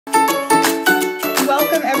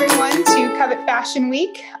Covet Fashion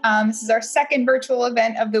Week. This is our second virtual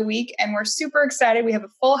event of the week, and we're super excited. We have a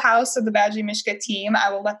full house of the Badgley Mischka team.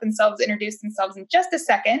 I will let themselves introduce themselves in just a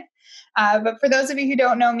second. But for those of you who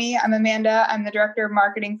don't know me, I'm Amanda. I'm the Director of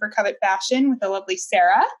Marketing for Covet Fashion with the lovely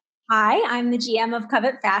Sarah. Hi, I'm the GM of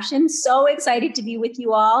Covet Fashion. So excited to be with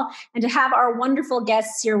you all and to have our wonderful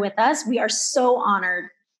guests here with us. We are so honored.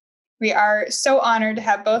 We are so honored to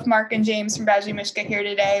have both Mark and James from Badgley Mischka here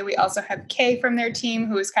today. We also have Kay from their team,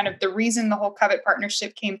 who is kind of the reason the whole Covet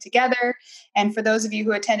partnership came together. And for those of you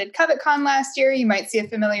who attended CovetCon last year, you might see a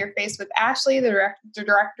familiar face with Ashley, the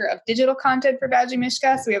Director of Digital Content for Badgley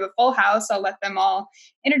Mischka. So we have a full house. I'll let them all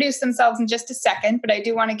introduce themselves in just a second, but I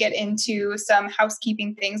do want to get into some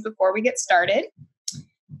housekeeping things before we get started.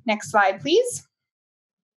 Next slide, please.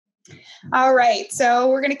 All right, so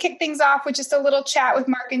we're going to kick things off with just a little chat with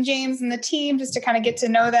Mark and James and the team, just to kind of get to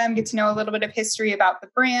know them, get to know a little bit of history about the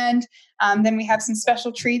brand. Then we have some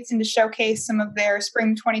special treats and to showcase some of their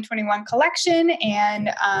spring 2021 collection,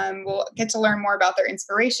 and we'll get to learn more about their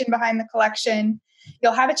inspiration behind the collection.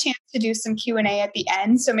 You'll have a chance to do some Q&A at the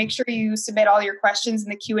end, so make sure you submit all your questions in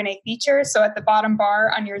the Q&A feature. So at the bottom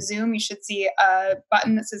bar on your Zoom, you should see a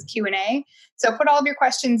button that says Q&A. So put all of your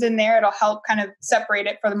questions in there. It'll help kind of separate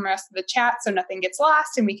it from the rest of the chat so nothing gets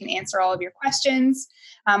lost and we can answer all of your questions.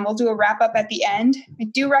 We'll do a wrap up at the end. I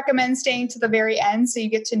do recommend staying to the very end so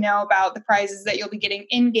you get to know about the prizes that you'll be getting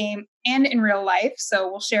in-game and in real life. So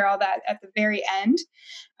we'll share all that at the very end.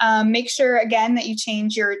 Make sure, again, that you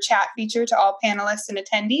change your chat feature to all panelists and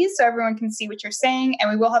attendees so everyone can see what you're saying.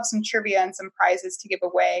 And we will have some trivia and some prizes to give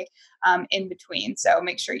away in between. So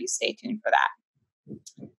make sure you stay tuned for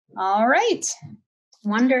that. All right.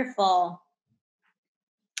 Wonderful.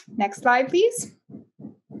 Next slide, please.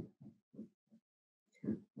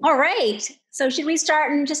 All right. So should we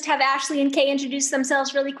start and just have Ashley and Kay introduce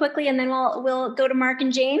themselves really quickly, and then we'll go to Mark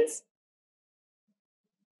and James?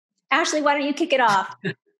 Ashley, why don't you kick it off?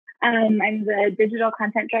 I'm the digital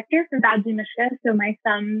content director for Badgley Mischka, so my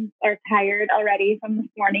thumbs are tired already from this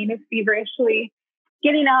morning of feverishly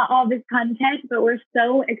getting out all this content, but we're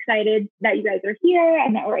so excited that you guys are here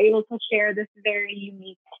and that we're able to share this very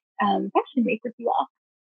unique fashion week with you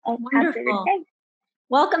all. Wonderful.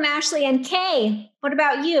 Welcome, Ashley. And Kay, what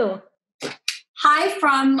about you? Hi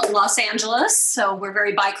from Los Angeles. So we're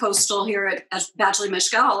very bi-coastal here at Badgley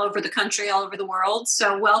Mischka, all over the country, all over the world.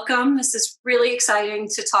 So welcome. This is really exciting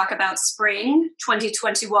to talk about spring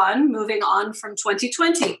 2021, moving on from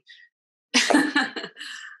 2020.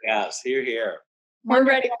 Yes, here. We're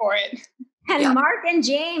ready for it. And yeah. Mark and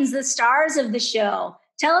James, the stars of the show.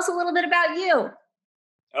 Tell us a little bit about you.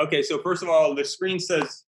 Okay, so first of all, the screen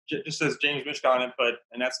just says James Mischka on it,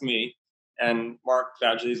 and that's me. And Mark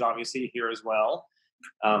Badgley is obviously here as well.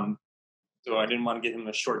 So I didn't want to give him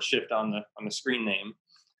a short shift on the screen name.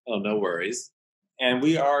 Oh, no worries. And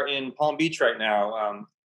we are in Palm Beach right now.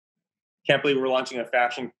 Can't believe we're launching a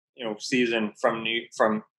fashion season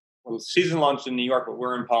season launched in New York, but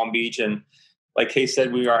we're in Palm Beach. And like Kay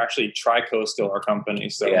said, we are actually tri-coastal, our company.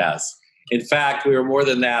 So yes. In fact, we were more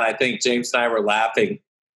than that. I think James and I were laughing.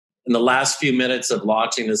 In the last few minutes of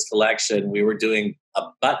launching this collection, we were doing a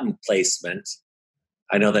button placement.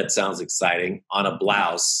 I know that sounds exciting, on a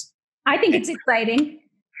blouse. I think it's exciting.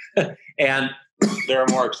 And there are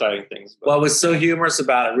more exciting things. What was so humorous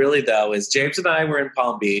about it, really, though, is James and I were in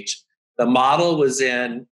Palm Beach. The model was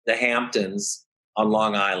in the Hamptons on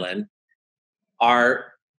Long Island. Our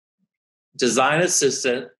design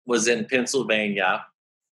assistant was in Pennsylvania.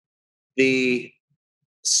 The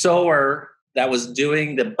sewer that was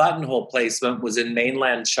doing the buttonhole placement was in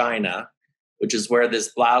mainland China, which is where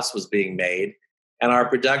this blouse was being made. And our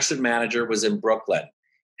production manager was in Brooklyn.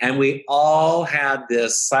 And we all had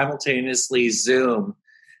this simultaneously Zoom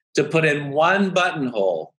to put in one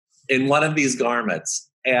buttonhole in one of these garments.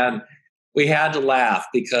 And we had to laugh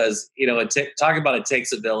because, talk about it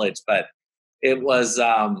takes a village, but it was,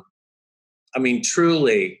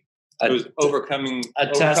 truly. It was overcoming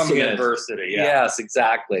adversity. Yeah. Yes,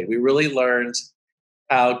 exactly. We really learned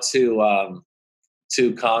how to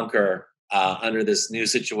conquer under this new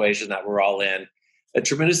situation that we're all in. A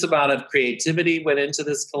tremendous amount of creativity went into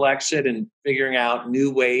this collection and figuring out new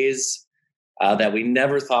ways that we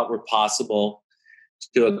never thought were possible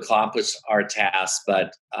to accomplish our task.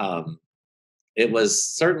 But it was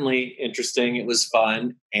certainly interesting. It was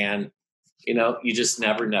fun. And, you just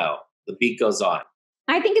never know. The beat goes on.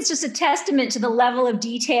 I think it's just a testament to the level of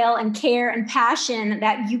detail and care and passion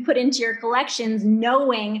that you put into your collections,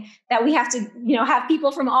 knowing that we have to, have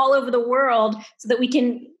people from all over the world so that we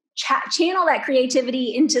can channel that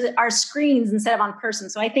creativity into our screens instead of on person.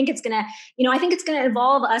 So I think it's going to,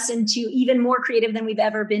 evolve us into even more creative than we've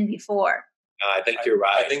ever been before. I think you're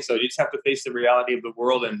right. I think so. You just have to face the reality of the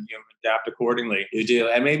world and adapt accordingly. You do,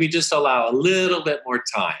 and maybe just allow a little bit more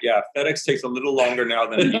time. Yeah, FedEx takes a little longer now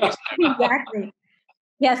than it used to. Exactly.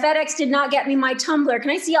 Yeah, FedEx did not get me my tumbler.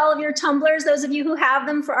 Can I see all of your tumblers, those of you who have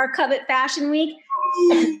them for our Covet Fashion Week?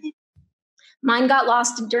 Mine got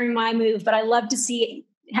lost during my move, but I love to see,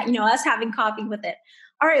 us having coffee with it.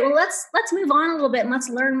 All right, well, let's move on a little bit and let's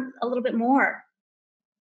learn a little bit more.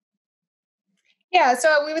 Yeah,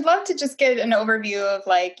 so we would love to just get an overview of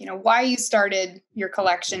why you started your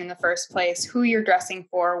collection in the first place, who you're dressing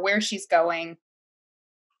for, where she's going.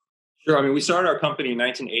 Sure. I mean, we started our company in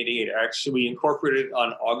 1988. Actually, we incorporated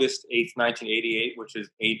on August 8th, 1988, which is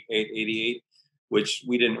 8888, which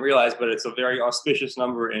we didn't realize, but it's a very auspicious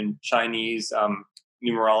number in Chinese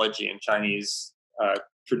numerology and Chinese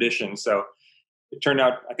tradition. So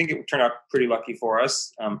I think it turned out pretty lucky for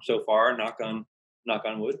us so far, knock on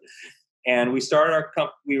wood. And we started our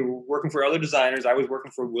company. We were working for other designers. I was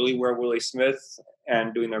working for Willie Wear Willie Smith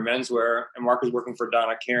and doing their menswear. And Mark was working for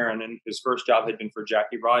Donna Karan. And his first job had been for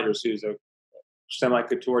Jackie Rogers, who's a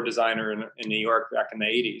semi-couture designer in New York back in the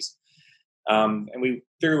 80s. And we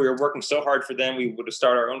figured we were working so hard for them, we would have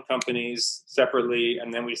started our own companies separately.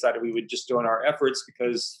 And then we decided we would just join our efforts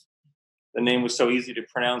because the name was so easy to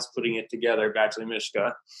pronounce, putting it together, Badgley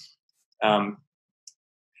Mischka.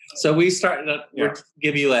 So we started, we'll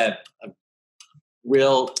give you a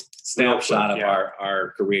real snapshot of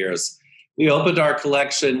our careers. We opened our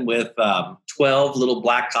collection with 12 little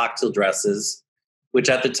black cocktail dresses, which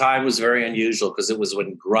at the time was very unusual because it was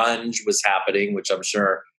when grunge was happening, which I'm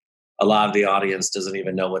sure a lot of the audience doesn't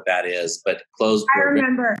even know what that is. But clothes. I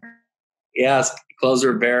remember. Yes, clothes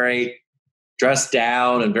were very dressed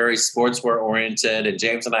down and very sportswear oriented. And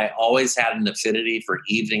James and I always had an affinity for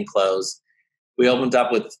evening clothes. We opened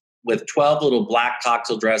up with 12 little black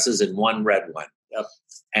cocktail dresses and one red one. Yep.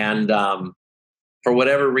 And for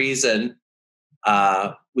whatever reason,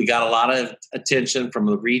 we got a lot of attention from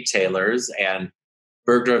the retailers, and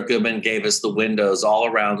Bergdorf Goodman gave us the windows all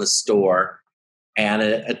around the store and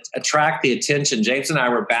it attract the attention. James and I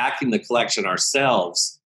were backing the collection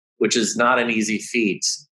ourselves, which is not an easy feat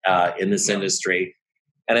in this industry.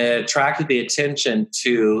 And it attracted the attention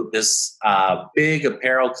to this big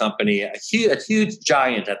apparel company, a huge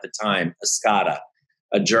giant at the time, Escada,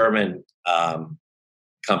 a German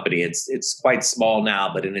company. It's quite small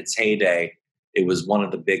now, but in its heyday, it was one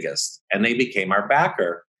of the biggest. And they became our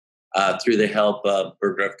backer through the help of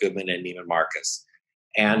Bergdorf Goodman and Neiman Marcus.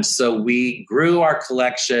 And so we grew our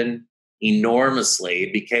collection enormously.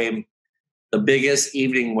 It became the biggest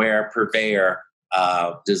evening wear purveyor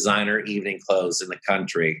designer evening clothes in the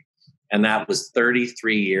country. And that was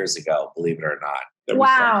 33 years ago, believe it or not.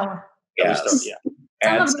 Wow. Yes.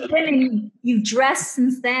 Some of the women you've dressed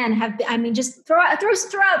since then just throw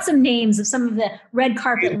out some names of some of the red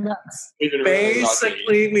carpet looks.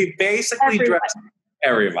 We basically dressed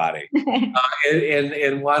everybody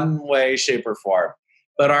in one way, shape, or form.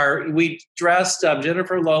 But we dressed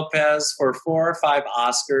Jennifer Lopez for 4 or 5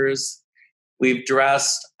 Oscars. We've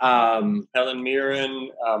dressed Helen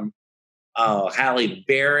Mirren. Halle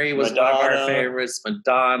Berry was Madonna. one of our favorites.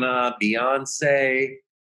 Madonna, Beyonce,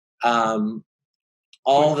 Queen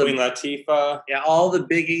Latifah. Yeah, all the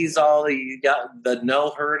biggies, all the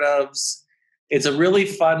no heard ofs. It's a really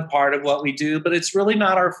fun part of what we do, but it's really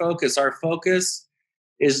not our focus. Our focus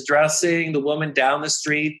is dressing the woman down the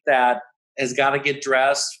street that has got to get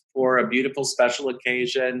dressed for a beautiful special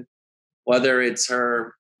occasion, whether it's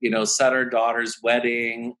her son or daughter's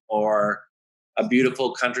wedding or a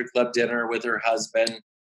beautiful country club dinner with her husband.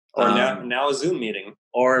 Or now a Zoom meeting.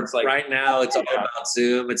 Or it's right now it's all about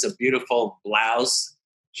Zoom. It's a beautiful blouse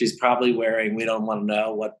she's probably wearing. We don't want to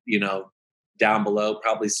know what, down below,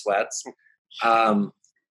 probably sweats.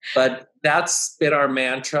 But that's been our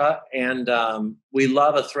mantra. And we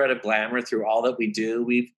love a thread of glamour through all that we do.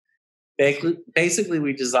 We've basically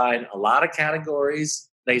we design a lot of categories.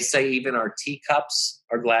 They say even our teacups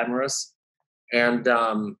are glamorous. And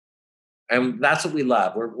that's what we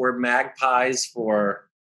love. We're magpies for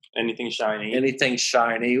anything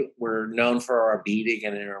shiny. We're known for our beading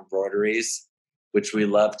and our embroideries, which we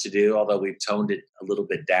love to do, although we've toned it a little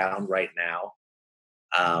bit down right now.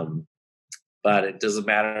 But it doesn't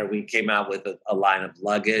matter. We came out with a line of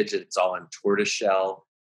luggage. It's all in tortoiseshell,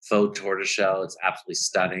 faux tortoiseshell. It's absolutely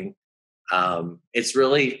stunning. It's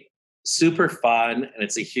really super fun, and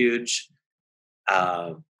it's a huge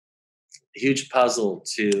puzzle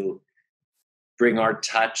to bring our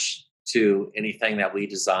touch to anything that we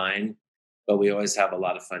design, but we always have a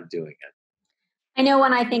lot of fun doing it. I know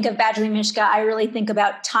when I think of Badgley Mischka, I really think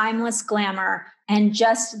about timeless glamour and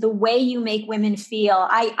just the way you make women feel.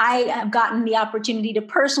 I have gotten the opportunity to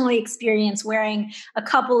personally experience wearing a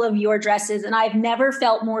couple of your dresses, and I've never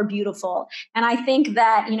felt more beautiful. And I think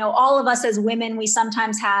that, all of us as women, we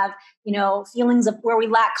sometimes have, feelings of where we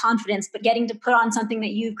lack confidence, but getting to put on something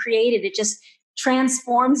that you've created, it just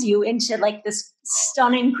transforms you into like this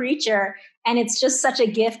stunning creature. And it's just such a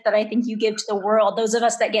gift that I think you give to the world. Those of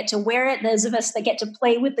us that get to wear it, those of us that get to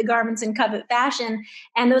play with the garments in Covet Fashion,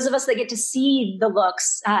 and those of us that get to see the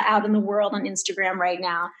looks out in the world on Instagram right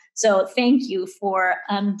now. So thank you for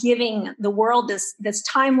giving the world this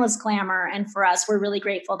timeless glamour. And for us, we're really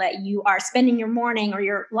grateful that you are spending your morning or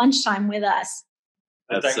your lunchtime with us.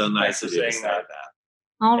 That's so nice of you to say that.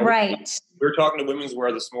 All right. We were talking to Women's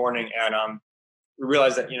Wear this morning, and we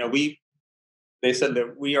realized that, they said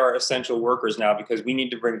that we are essential workers now because we need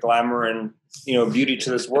to bring glamour and, beauty to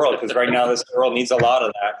this world, because right now this world needs a lot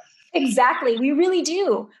of that. Exactly. We really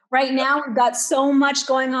do. Right now, we've got so much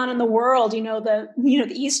going on in the world. The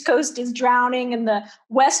East Coast is drowning and the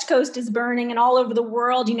West Coast is burning, and all over the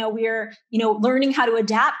world, we're, learning how to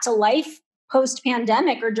adapt to life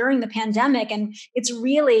post-pandemic or during the pandemic. And it's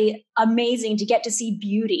really amazing to get to see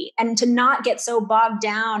beauty and to not get so bogged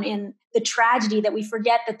down in the tragedy that we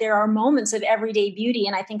forget that there are moments of everyday beauty.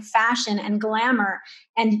 And I think fashion and glamour,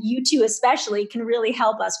 and you two especially, can really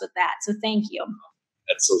help us with that. So thank you.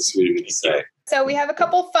 That's so sweet of you to say. So we have a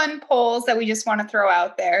couple fun polls that we just want to throw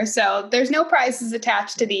out there. So there's no prizes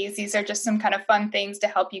attached to these. These are just some kind of fun things to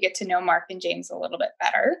help you get to know Mark and James a little bit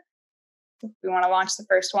better. We want to launch the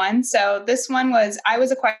first one. So this one was, I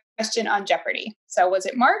was a question on Jeopardy. So was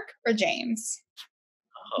it Mark or James?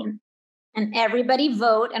 Oh. And everybody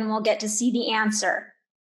vote, and we'll get to see the answer.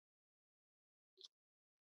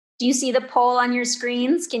 Do you see the poll on your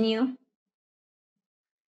screens? Can you?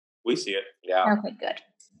 We see it. Yeah. Okay, good.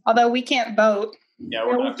 Although we can't vote. Yeah,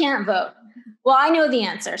 we can't vote. Well, I know the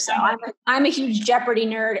answer. So I'm a huge Jeopardy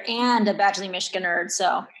nerd and a Badgley Mischka nerd. So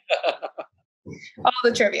all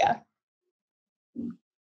the trivia.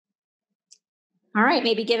 All right,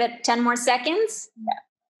 maybe give it 10 more seconds. Yeah.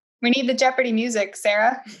 We need the Jeopardy music,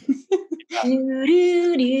 Sarah. Do,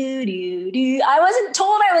 do, do, do, do. I wasn't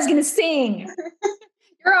told I was going to sing.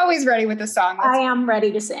 You're always ready with the song. I am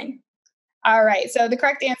ready to sing. All right. So the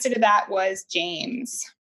correct answer to that was James.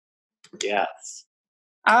 Yes.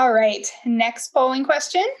 All right. Next polling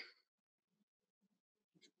question.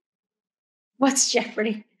 What's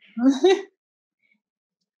Jeopardy?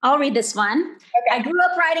 I'll read this one. Okay. I grew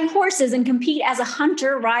up riding horses and compete as a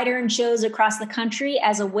hunter, rider in shows across the country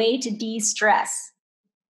as a way to de-stress.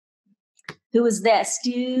 Who is this?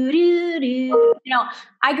 I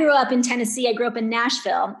grew up in Tennessee. I grew up in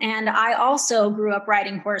Nashville, and I also grew up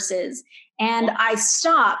riding horses. And I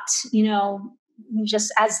stopped,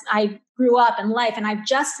 just as I grew up in life, and I've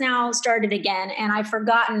just now started again, and I've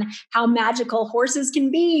forgotten how magical horses can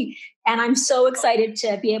be. And I'm so excited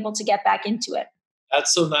to be able to get back into it.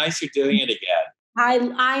 That's so nice you're doing it again.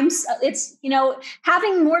 It's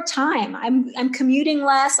having more time. I'm commuting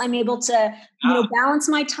less. I'm able to balance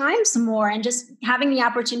my time some more, and just having the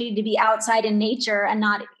opportunity to be outside in nature and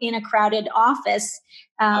not in a crowded office.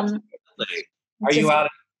 Absolutely. Are you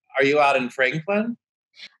out in Franklin?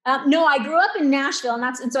 No, I grew up in Nashville,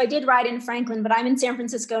 and so I did ride in Franklin, but I'm in San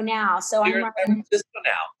Francisco now. So You're in San Francisco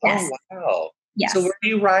now. Yes. Oh wow. Yes. So where do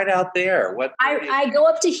you ride out there? I go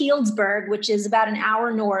up to Healdsburg, which is about an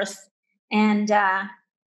hour north, and I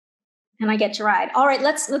get to ride. All right,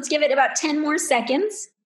 let's give it about 10 more seconds.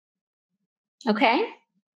 Okay.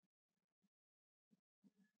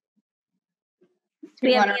 Do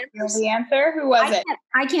we have the answer? Who was it?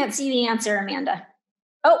 I can't see the answer, Amanda.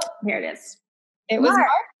 Oh, here it is. It was Mark.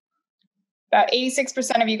 About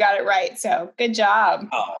 86% of you got it right. So good job.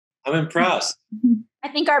 Oh, I'm impressed. I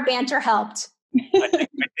think our banter helped. I think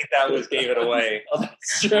that gave it away. Oh,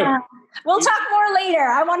 that's true. We'll talk more later.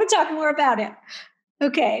 I want to talk more about it.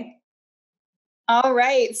 Okay. All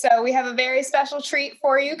right. So we have a very special treat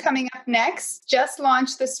for you coming up next. Just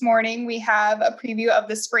launched this morning, we have a preview of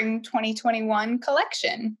the Spring 2021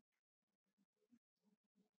 collection.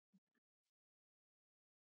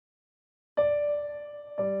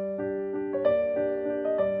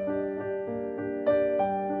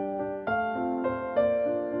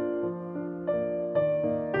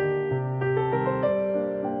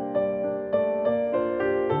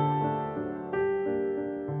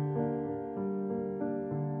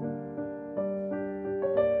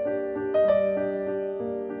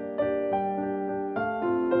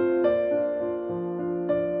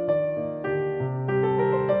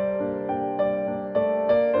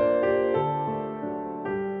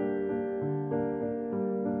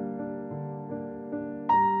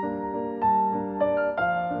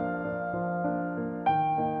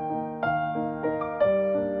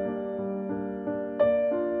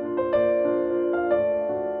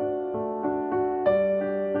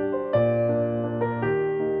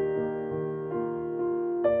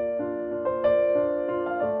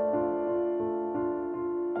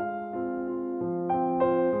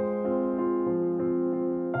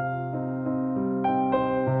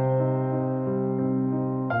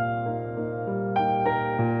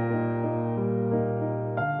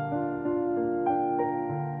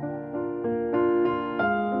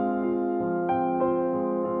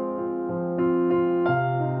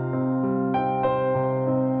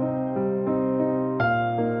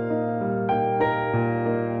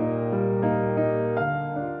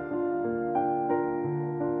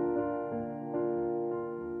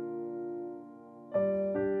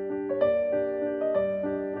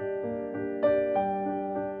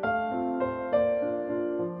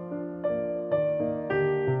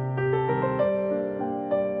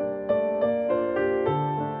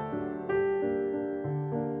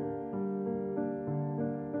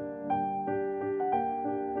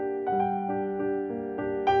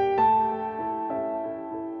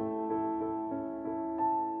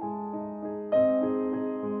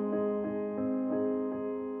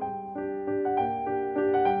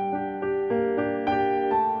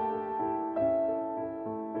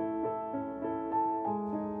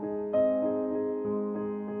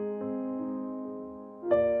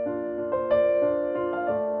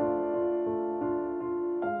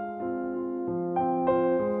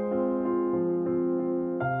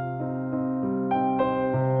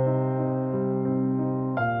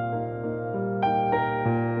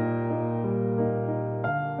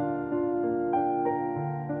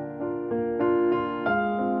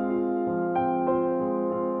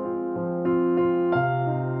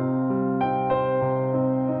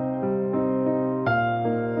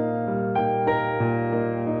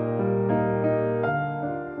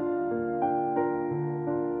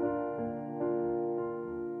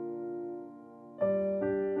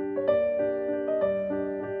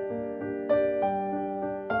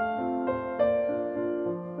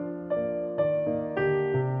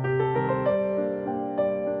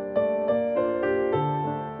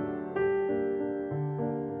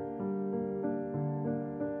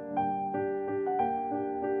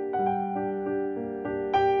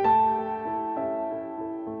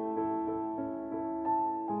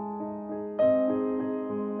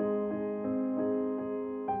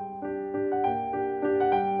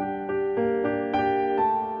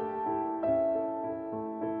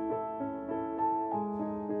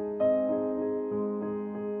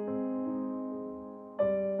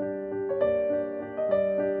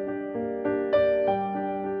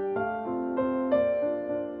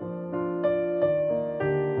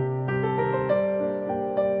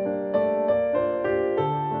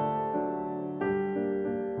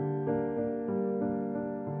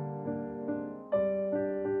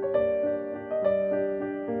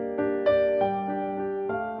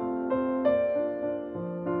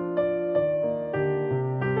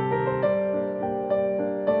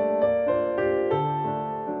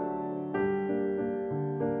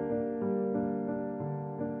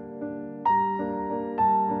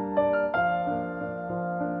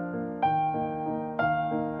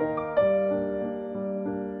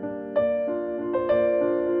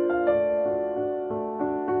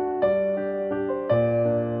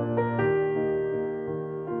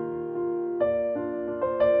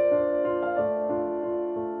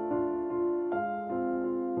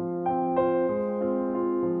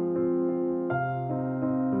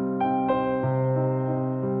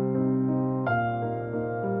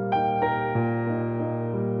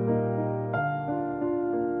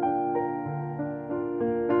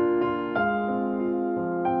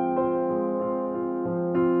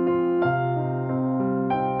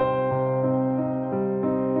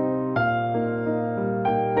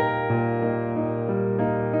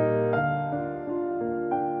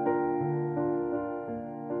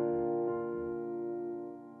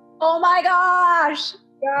 Oh my gosh.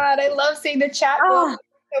 God, I love seeing the chat. So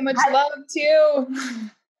much love too.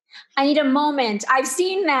 I need a moment. I've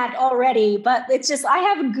seen that already, but it's just, I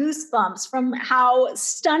have goosebumps from how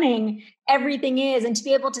stunning everything is, and to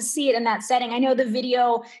be able to see it in that setting. I know the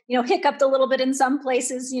video, hiccuped a little bit in some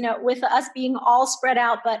places, with us being all spread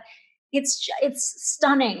out, but it's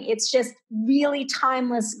stunning. It's just really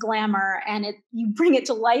timeless glamour, and you bring it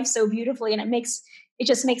to life so beautifully, and it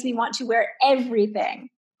just makes me want to wear everything.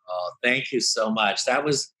 Oh, thank you so much. That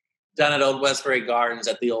was done at Old Westbury Gardens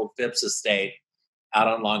at the old Phipps estate out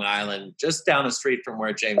on Long Island, just down the street from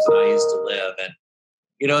where James and I used to live. And,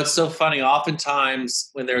 it's so funny. Oftentimes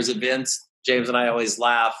when there's events, James and I always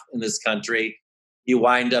laugh in this country, you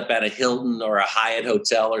wind up at a Hilton or a Hyatt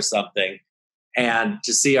hotel or something. And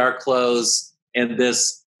to see our clothes in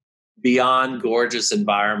this beyond gorgeous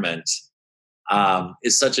environment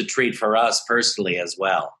is such a treat for us personally as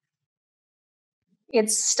well.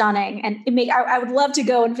 It's stunning. And I would love to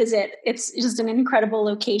go and visit. It's just an incredible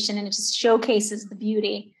location, and it just showcases the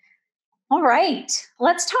beauty. All right,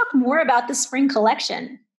 let's talk more about the spring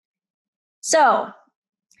collection. So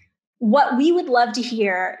what we would love to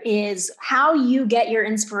hear is how you get your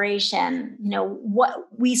inspiration. What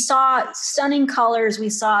we saw, stunning colors, we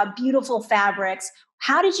saw beautiful fabrics.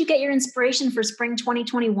 How did you get your inspiration for spring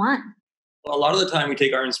 2021? Well, a lot of the time we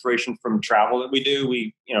take our inspiration from travel that we do.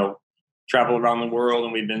 We, travel around the world,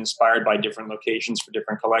 and we've been inspired by different locations for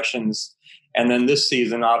different collections. And then this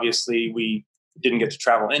season, obviously, we didn't get to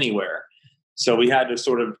travel anywhere. So we had to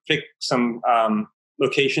sort of pick some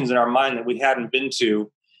locations in our mind that we hadn't been to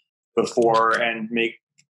before and make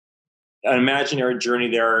an imaginary journey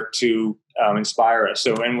there to inspire us.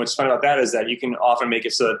 So, and what's fun about that is that you can often make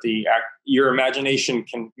it so that your imagination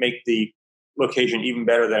can make the location even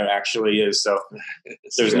better than it actually is. So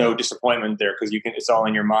there's no disappointment there because it's all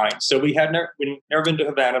in your mind. So we've never been to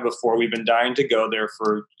Havana before. We've been dying to go there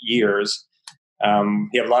for years.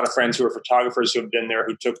 We have a lot of friends who are photographers who have been there,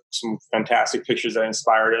 who took some fantastic pictures that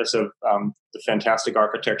inspired us of the fantastic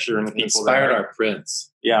architecture and the people inspired there. Our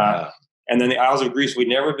prints. Yeah. And then the Isles of Greece, we'd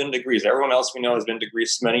never been to Greece. Everyone else we know has been to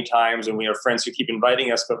Greece many times, and we have friends who keep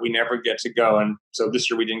inviting us, but we never get to go. And so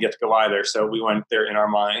this year we didn't get to go either. So we went there in our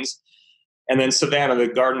minds. And then Savannah, the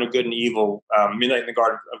Garden of Good and Evil, Midnight in the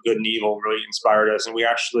Garden of Good and Evil really inspired us. And we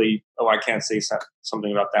actually, I can't say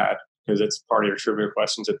something about that because it's part of your trivia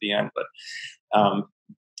questions at the end. But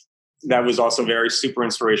that was also very super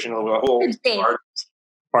inspirational. The whole garden.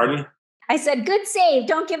 Pardon? I said, good save.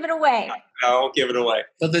 Don't give it away. I won't give it away.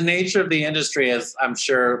 But the nature of the industry, as I'm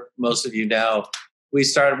sure most of you know, we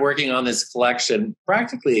started working on this collection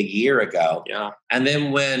practically a year ago. Yeah. And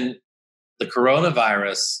then when the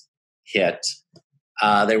coronavirus hit,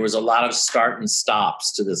 there was a lot of start and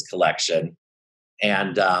stops to this collection.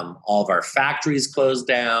 And all of our factories closed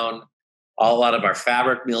down. A lot of our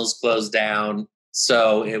fabric mills closed down.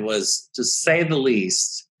 So it was, to say the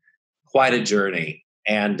least, quite a journey.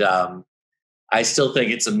 And I still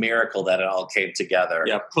think it's a miracle that it all came together.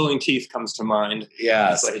 Yeah, pulling teeth comes to mind.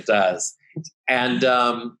 Yes, it does. And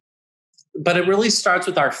but it really starts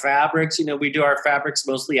with our fabrics. We do our fabrics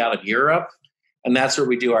mostly out of Europe, and that's where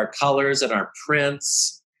we do our colors and our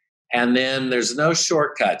prints. And then there's no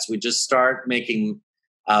shortcuts. We just start making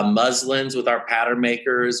muslins with our pattern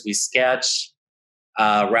makers. We sketch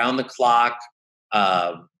around the clock,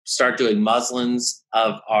 start doing muslins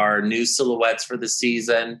of our new silhouettes for the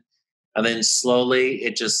season. And then slowly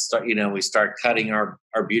it just, we start cutting our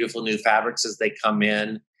beautiful new fabrics as they come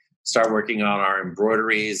in, start working on our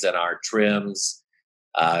embroideries and our trims,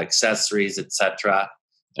 accessories, etc.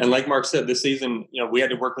 And like Mark said, this season, we had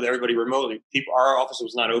to work with everybody remotely. Our office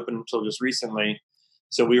was not open until just recently.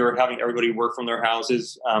 So we were having everybody work from their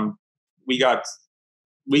houses. We got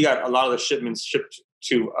a lot of the shipments shipped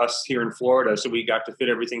to us here in Florida. So we got to fit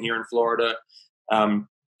everything here in Florida on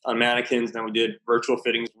mannequins. Then we did virtual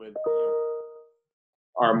fittings with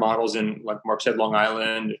our models in, like Mark said, Long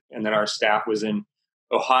Island. And then our staff was in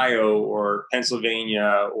Ohio or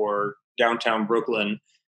Pennsylvania or downtown Brooklyn,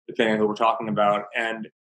 depending on who we're talking about. And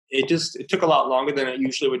it took a lot longer than it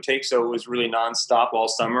usually would take. So it was really nonstop all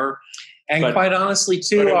summer. And quite honestly,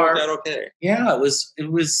 too, it worked out okay. Yeah, it was,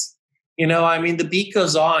 the beat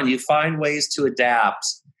goes on. You find ways to adapt.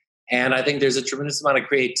 And I think there's a tremendous amount of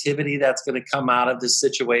creativity that's going to come out of this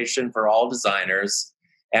situation for all designers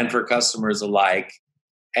and for customers alike.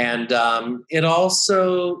 And it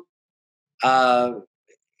also,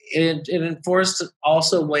 it enforced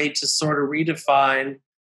also a way to sort of redefine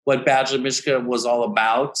what Badgley Mischka was all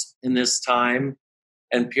about in this time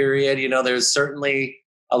and period. There's certainly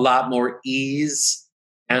a lot more ease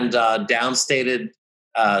and downstated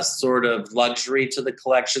sort of luxury to the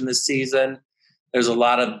collection this season. There's a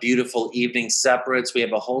lot of beautiful evening separates. We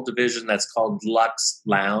have a whole division that's called Luxe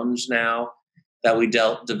Lounge now that we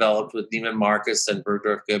developed with Neiman Marcus and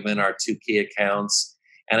Bergdorf Goodman, our 2 key accounts.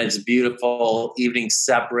 And it's beautiful evening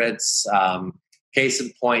separates. Case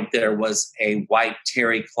in point, there was a white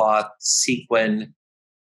terry cloth sequin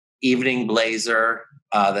evening blazer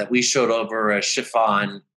that we showed over a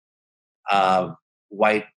chiffon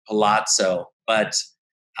white palazzo. But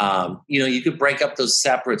you could break up those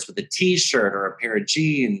separates with a T-shirt or a pair of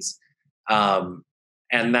jeans. And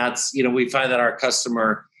that's, we find that our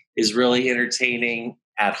customer is really entertaining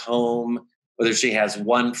at home, whether she has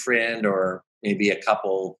one friend or maybe a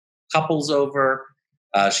couples over.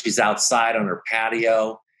 She's outside on her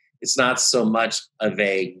patio. It's not so much of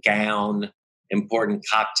a gown, important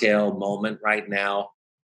cocktail moment right now.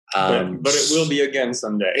 But it will be again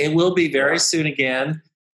someday. It will be very soon again.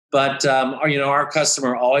 But, our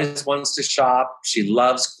customer always wants to shop. She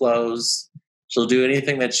loves clothes. She'll do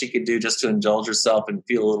anything that she could do just to indulge herself and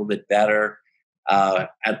feel a little bit better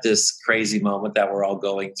at this crazy moment that we're all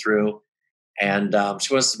going through. And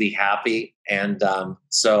she wants to be happy. And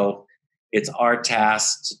so it's our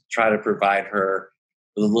task to try to provide her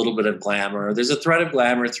with a little bit of glamour. There's a thread of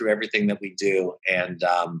glamour through everything that we do. And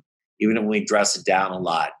even when we dress it down a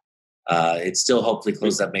lot, it's still hopefully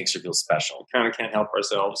clothes that makes her feel special. Kind of can't help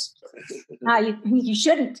ourselves. You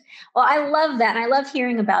shouldn't. Well, I love that. And I love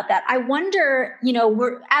hearing about that. I wonder,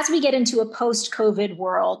 as we get into a post-COVID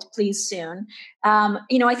world, please soon,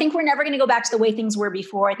 I think we're never going to go back to the way things were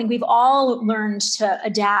before. I think we've all learned to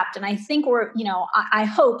adapt. And I think I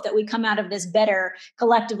hope that we come out of this better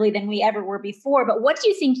collectively than we ever were before. But what do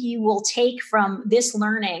you think you will take from this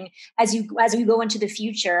learning as we go into the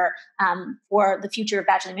future for the future of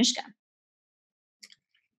Badgley Mischka?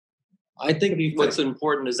 I think what's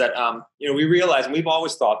important is that, we realize, and we've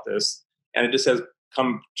always thought this, and it just has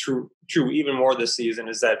come true even more this season,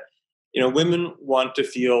 is that, women want to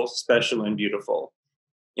feel special and beautiful.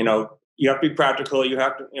 You have to be practical. You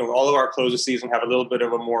have to, all of our clothes this season have a little bit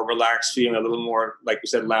of a more relaxed feeling, a little more, like you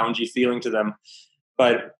said, loungy feeling to them.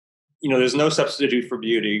 But, there's no substitute for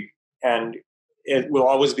beauty, and it will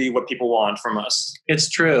always be what people want from us.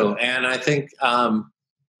 It's true. And I think,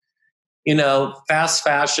 fast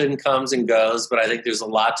fashion comes and goes, but I think there's a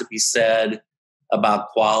lot to be said about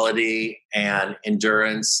quality and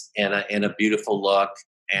endurance in a beautiful look.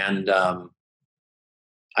 And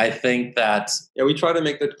I think that we try to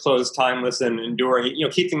make the clothes timeless and enduring.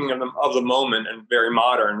 Keeping them of the moment and very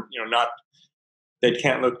modern. They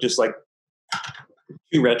can't look just like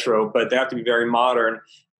too retro, but they have to be very modern.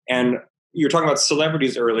 And you were talking about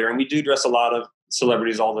celebrities earlier, and we do dress a lot of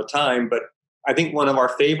celebrities all the time, but I think one of our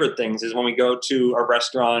favorite things is when we go to a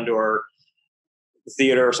restaurant or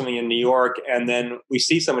theater or something in New York, and then we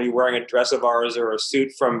see somebody wearing a dress of ours or a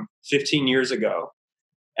suit from 15 years ago.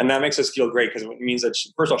 And that makes us feel great because it means that,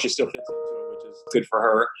 first of all, she still fits into it, which is good for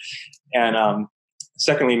her. And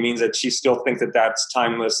secondly, it means that she still thinks that that's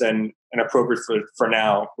timeless and appropriate for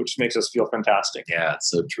now, which makes us feel fantastic. Yeah,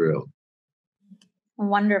 it's so true.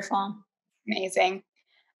 Wonderful. Amazing.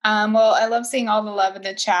 Well, I love seeing all the love in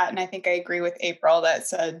the chat, and I think I agree with April that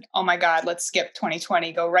said, "Oh my God, let's skip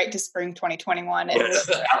 2020, go right to spring 2021." And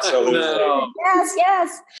Absolutely. No.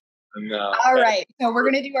 Yes. No. All right, so we're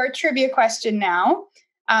going to do our trivia question now.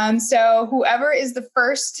 So whoever is the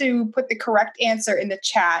first to put the correct answer in the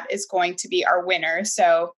chat is going to be our winner.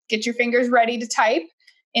 So get your fingers ready to type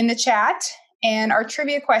in the chat. And our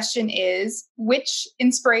trivia question is, which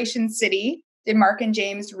inspiration city did Mark and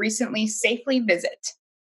James recently safely visit?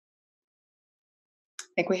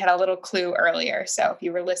 I think we had a little clue earlier, so if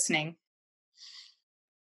you were listening.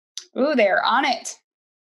 Ooh, they're on it.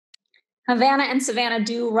 Havana and Savannah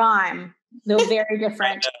do rhyme, though very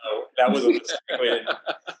different. That was a mistake.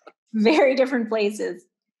 Very different places.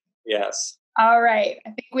 Yes. All right. I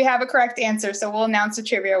think we have a correct answer, so we'll announce the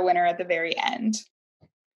trivia winner at the very end.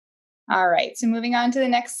 All right, so moving on to the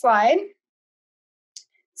next slide.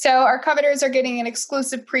 So our coveters are getting an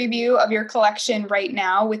exclusive preview of your collection right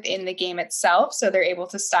now within the game itself. So they're able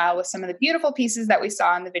to style with some of the beautiful pieces that we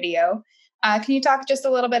saw in the video. Can you talk just a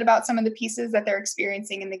little bit about some of the pieces that they're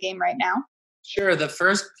experiencing in the game right now? Sure. The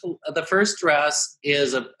first dress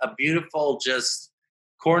is a beautiful, just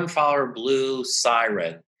cornflower blue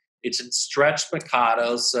siren. It's in stretched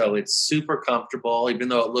mikado, so it's super comfortable. Even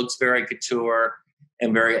though it looks very couture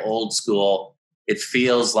and very old school, it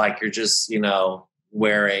feels like you're just,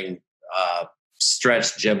 wearing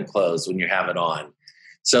stretched gym clothes when you have it on.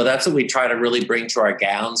 So that's what we try to really bring to our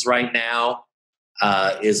gowns right now,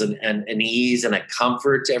 is an ease and a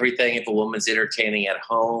comfort to everything if a woman's entertaining at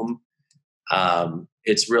home.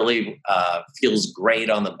 It's really feels great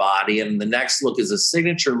on the body. And the next look is a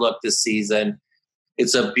signature look this season.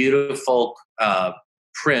 It's a beautiful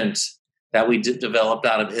print that we developed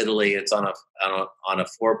out of Italy. It's on a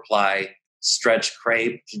 4-ply stretch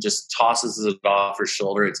crepe. She just tosses it off her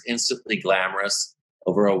shoulder. It's instantly glamorous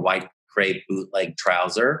over a white crepe bootleg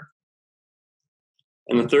trouser.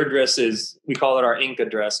 And the third dress we call it our Inca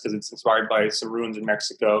dress because it's inspired by some ruins in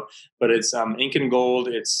Mexico. But it's Incan gold.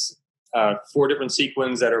 It's 4 different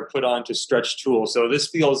sequins that are put onto stretch tulle. So this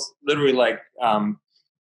feels literally like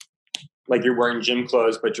you're wearing gym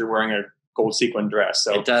clothes, but you're wearing a gold sequin dress.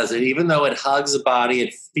 So it does. Even though it hugs the body,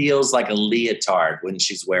 it feels like a leotard when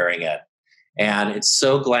she's wearing it. And it's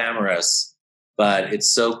so glamorous, but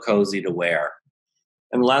it's so cozy to wear.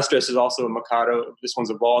 And the last dress is also a Mikado. This one's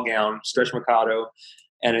a ball gown, stretch Mikado,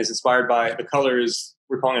 and it's inspired by the colors.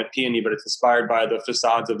 We're calling it peony, but it's inspired by the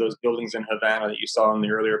facades of those buildings in Havana that you saw in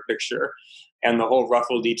the earlier picture. And the whole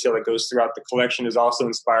ruffle detail that goes throughout the collection is also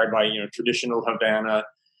inspired by traditional Havana,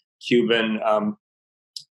 Cuban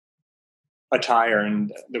attire,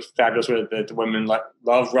 and the fabulous way that the women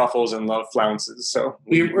love ruffles and love flounces. So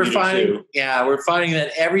we're finding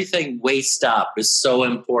that everything waist up is so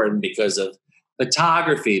important because of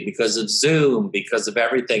photography, because of Zoom, because of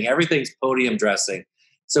everything. Everything's podium dressing.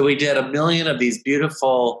 So we did 1 million of these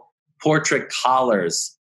beautiful portrait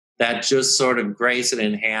collars that just sort of grace and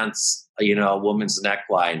enhance, a woman's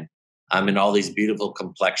neckline in all these beautiful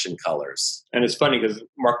complexion colors. And it's funny because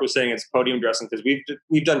Mark was saying it's podium dressing because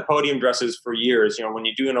we've done podium dresses for years. When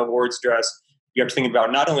you do an awards dress, you have to think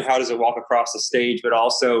about not only how does it walk across the stage, but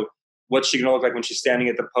also what's she going to look like when she's standing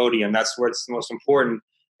at the podium. That's where it's the most important.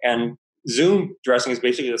 And Zoom dressing is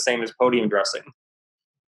basically the same as podium dressing.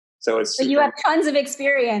 So you have tons of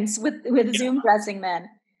experience with Zoom dressing then.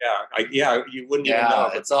 Yeah, you wouldn't even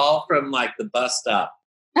know. It's all from like the bust up.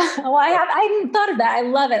 Well, I hadn't thought of that. I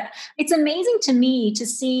love it. It's amazing to me to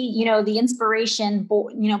see, the inspiration,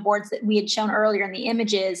 boards that we had shown earlier in the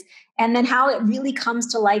images, and then how it really comes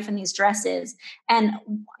to life in these dresses. And,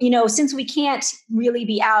 since we can't really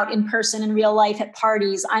be out in person in real life at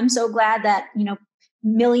parties, I'm so glad that,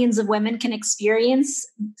 millions of women can experience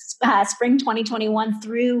spring 2021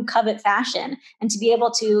 through Covet Fashion, and to be able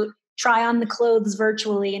to try on the clothes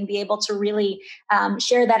virtually and be able to really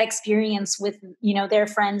share that experience with, their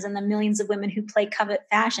friends and the millions of women who play Covet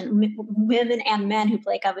Fashion, women and men who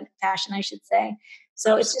play Covet Fashion, I should say.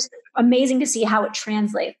 So it's just amazing to see how it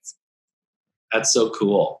translates. That's so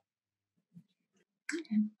cool.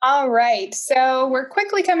 All right. So we're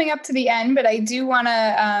quickly coming up to the end, but I do want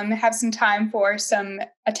to have some time for some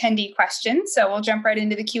attendee questions. So we'll jump right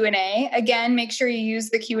into the Q&A. Again, make sure you use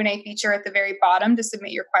the Q&A feature at the very bottom to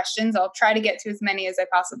submit your questions. I'll try to get to as many as I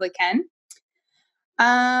possibly can.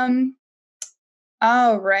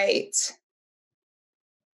 All right.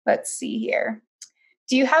 Let's see here.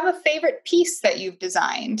 Do you have a favorite piece that you've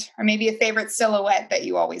designed, or maybe a favorite silhouette that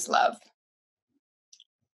you always love?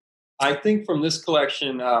 I think from this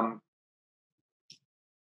collection, I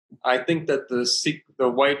think that the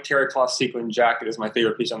white terry cloth sequin jacket is my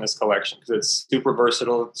favorite piece on this collection because it's super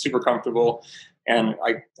versatile, super comfortable, and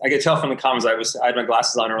I could tell from the comments. I had my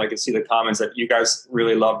glasses on, or I could see the comments that you guys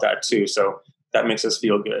really love that too. So that makes us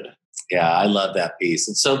feel good. Yeah, I love that piece.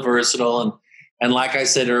 It's so versatile, and like I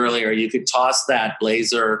said earlier, you could toss that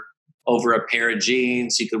blazer over a pair of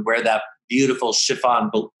jeans. You could wear that beautiful chiffon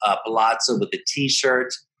palazzo with a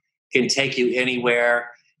t-shirt. Can take you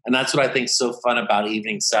anywhere. And that's what I think is so fun about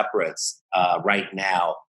evening separates right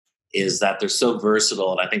now, is that they're so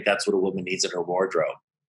versatile. And I think that's what a woman needs in her wardrobe.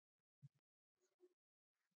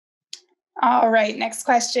 All right. Next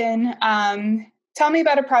question. Tell me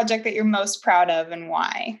about a project that you're most proud of and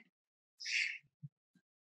why.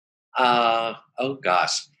 Oh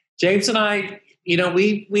gosh. James and I,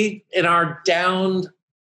 we in our down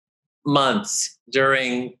months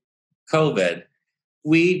during COVID,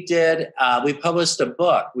 we published a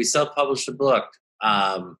book. We self-published a book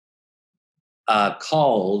called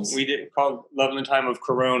Love in the Time of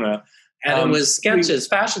Corona. And it was sketches,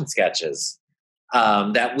 fashion sketches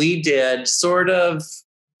that we did sort of.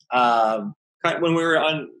 When we were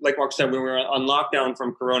on, like Mark said, when we were on lockdown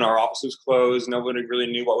from Corona, our office was closed. Nobody really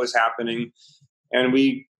knew what was happening. And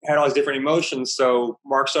we had all these different emotions. So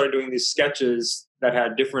Mark started doing these sketches that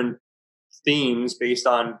had different themes based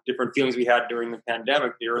on different feelings we had during the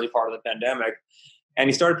pandemic, the early part of the pandemic. And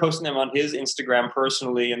he started posting them on his Instagram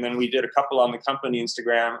personally. And then we did a couple on the company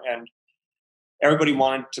Instagram, and everybody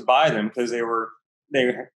wanted to buy them because they were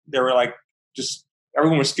like, just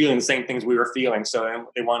everyone was feeling the same things we were feeling. So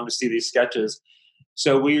they wanted to see these sketches.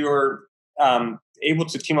 So we were able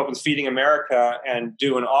to team up with Feeding America and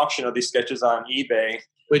do an auction of these sketches on eBay.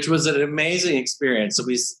 Which was an amazing experience. So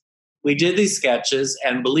we did these sketches,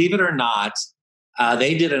 and believe it or not,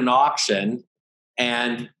 they did an auction,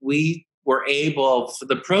 and we were able, for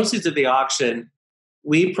the proceeds of the auction,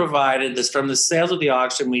 we provided this from the sales of the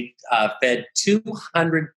auction. We fed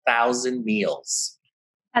 200,000 meals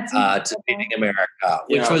to Feeding America,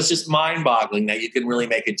 which was just mind-boggling that you can really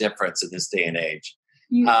make a difference in this day and age.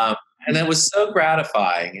 And it was so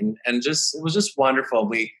gratifying, and just it was just wonderful.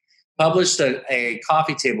 We published a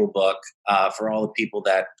coffee table book for all the people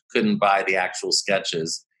that couldn't buy the actual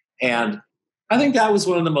sketches, and I think that was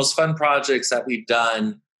one of the most fun projects that we've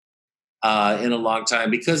done in a long time,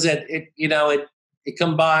 because it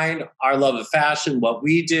combined our love of fashion, what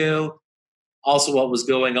we do, also what was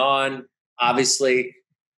going on, obviously,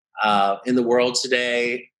 in the world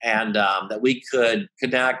today, and that we could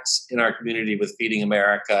connect in our community with Feeding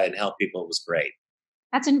America and help people. It was great.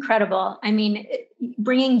 That's incredible. I mean,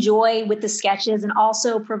 bringing joy with the sketches and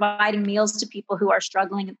also providing meals to people who are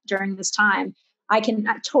struggling during this time. I can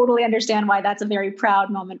totally understand why that's a very proud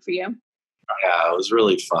moment for you. Yeah, it was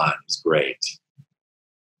really fun. It was great.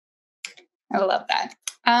 I love that.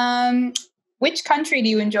 Which country do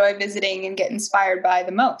you enjoy visiting and get inspired by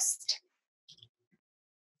the most?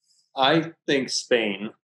 I think Spain.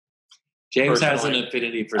 James Personally, has an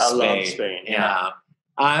affinity for I Spain. love Spain. Yeah.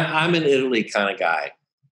 I'm an Italy kind of guy.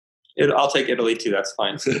 I'll take Italy too. That's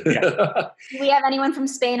fine. Yeah. Do we have anyone from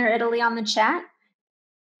Spain or Italy on the chat?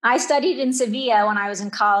 I studied in Sevilla when I was in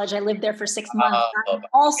college. I lived there for 6 months. I'm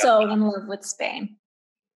also in love with Spain.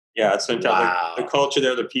 Yeah, it's fantastic. Wow. The culture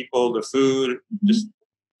there, the people, the food, just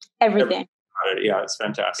everything. Yeah, it's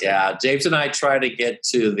fantastic. Yeah, James and I try to get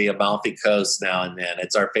to the Amalfi Coast now and then.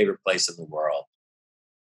 It's our favorite place in the world.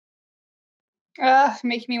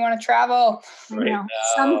 Making me want to travel. I know.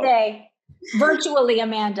 Someday. Virtually,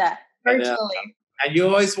 Amanda. Virtually. And you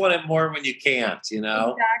always want it more when you can't,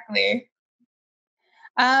 Exactly.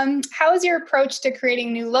 How has your approach to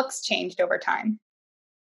creating new looks changed over time?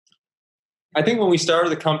 I think when we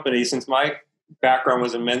started the company, since my background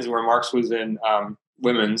was in menswear, Mark's was in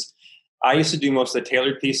women's, I used to do most of the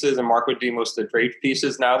tailored pieces and Mark would do most of the draped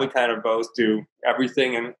pieces. Now we kind of both do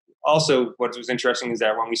everything. And also what was interesting is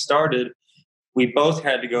that when we started, we both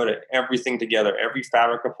had to go to everything together, every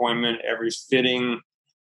fabric appointment, every fitting,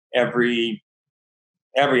 everything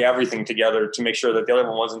together to make sure that the other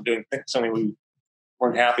one wasn't doing something we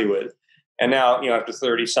weren't happy with. And now, after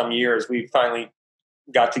 30 some years, we finally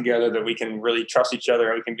got together that we can really trust each other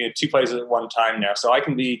and we can be in two places at one time now. So I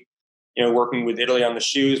can be, working with Italy on the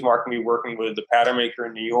shoes, Mark can be working with the pattern maker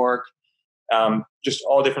in New York, just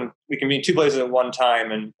all different, we can be in two places at one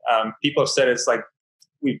time. And people have said it's like,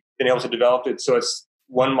 we've been able to develop it so it's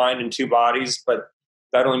one mind and two bodies, but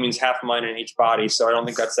that only means half a mind in each body. So I don't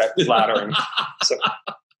think that's that flattering. So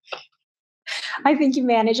I think you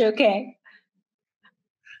manage okay.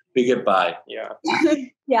 We get by. Yeah.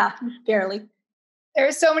 Yeah, barely. There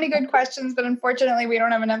are so many good questions, but unfortunately we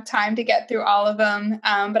don't have enough time to get through all of them.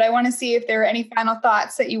 But I want to see if there are any final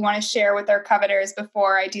thoughts that you want to share with our coveters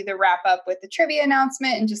before I do the wrap up with the trivia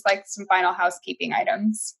announcement and just like some final housekeeping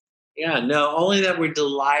items. Yeah, no, only that we're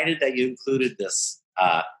delighted that you included this,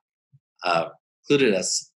 included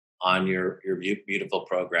us on your beautiful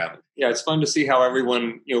program. Yeah, it's fun to see how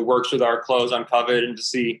everyone works with our clothes on Covet and to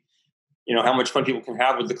see how much fun people can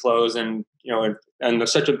have with the clothes, and and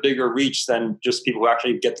there's such a bigger reach than just people who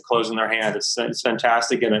actually get the clothes in their hand. It's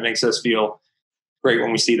fantastic, and it makes us feel great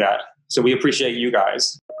when we see that. So we appreciate you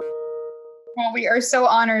guys. Well, we are so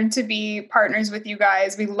honored to be partners with you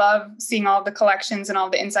guys. We love seeing all the collections and all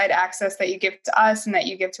the inside access that you give to us and that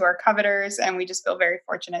you give to our coveters. And we just feel very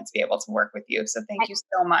fortunate to be able to work with you. So thank you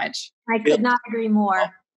so much. I could not agree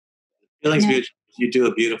more. Feelings mutual. You do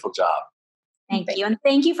a beautiful job. Thank you. And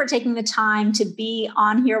thank you for taking the time to be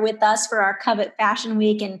on here with us for our Covet Fashion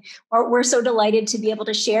Week. And we're so delighted to be able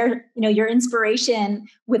to share, your inspiration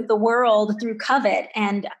with the world through Covet.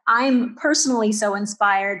 And I'm personally so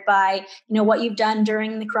inspired by, what you've done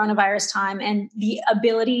during the coronavirus time and the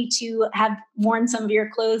ability to have worn some of your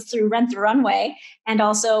clothes through Rent the Runway. And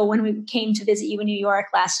also when we came to visit you in New York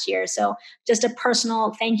last year. So just a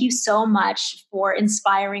personal thank you so much for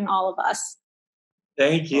inspiring all of us.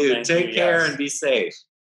 Thank you. Well, Take care and be safe.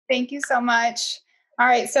 Thank you so much. All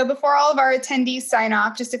right. So before all of our attendees sign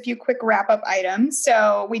off, just a few quick wrap-up items.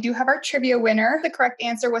 So we do have our trivia winner. The correct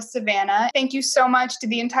answer was Savannah. Thank you so much to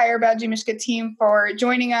the entire Badgley Mischka team for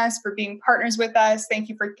joining us, for being partners with us. Thank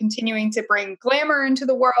you for continuing to bring glamour into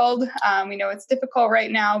the world. We know it's difficult right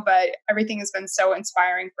now, but everything has been so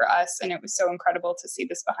inspiring for us, and it was so incredible to see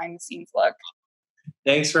this behind-the-scenes look.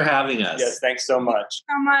 Thanks for having us. Yes, thanks so much.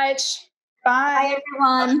 So much. Bye. Bye,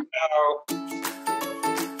 everyone. Ciao.